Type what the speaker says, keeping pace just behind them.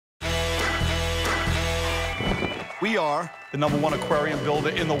We are the #1 aquarium builder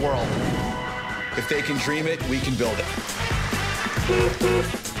in the world. If they can dream it, we can build it.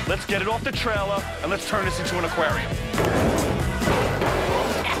 Let's get it off the trailer and let's turn this into an aquarium.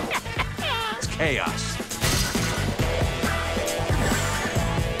 It's chaos.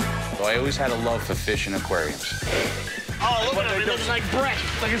 So I always had a love for fish and aquariums. Oh, look at him, he looks like Brett.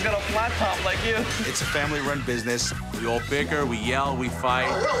 Like he's got a flat top like you. It's a family-run business. We all bicker, we yell, we fight.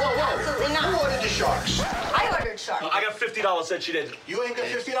 Absolutely not. Who ordered the sharks? I ordered sharks. I got $50, said she did. You ain't got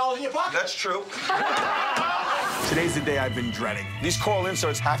 $50 in your pocket? That's true. Today's the day I've been dreading. These coral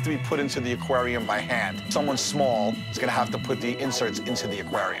inserts have to be put into the aquarium by hand. Someone small is gonna have to put the inserts into the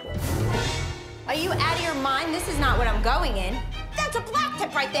aquarium. Are you out of your mind? This is not what I'm going in. That's a black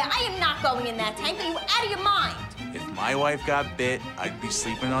tip right there. I am not going in that tank. Are you out of your mind? If my wife got bit, I'd be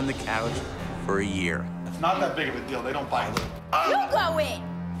sleeping on the couch for a year. It's not that big of a deal. They don't bite. You go in.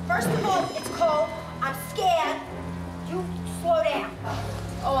 First of all, it's cold. I'm scared. You slow down.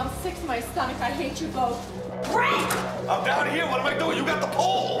 Oh, I'm sick to my stomach. I hate you both. Brett! I'm down here. What am I doing? You got the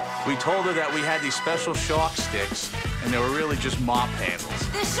pole. We told her that we had these special shark sticks, and they were really just mop handles.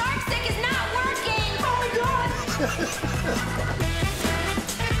 The shark stick is not working. Oh, my God.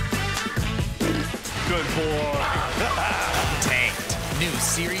 Good boy. Tanked. New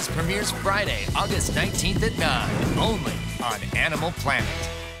series premieres Friday, August 19th at 9, only on Animal Planet.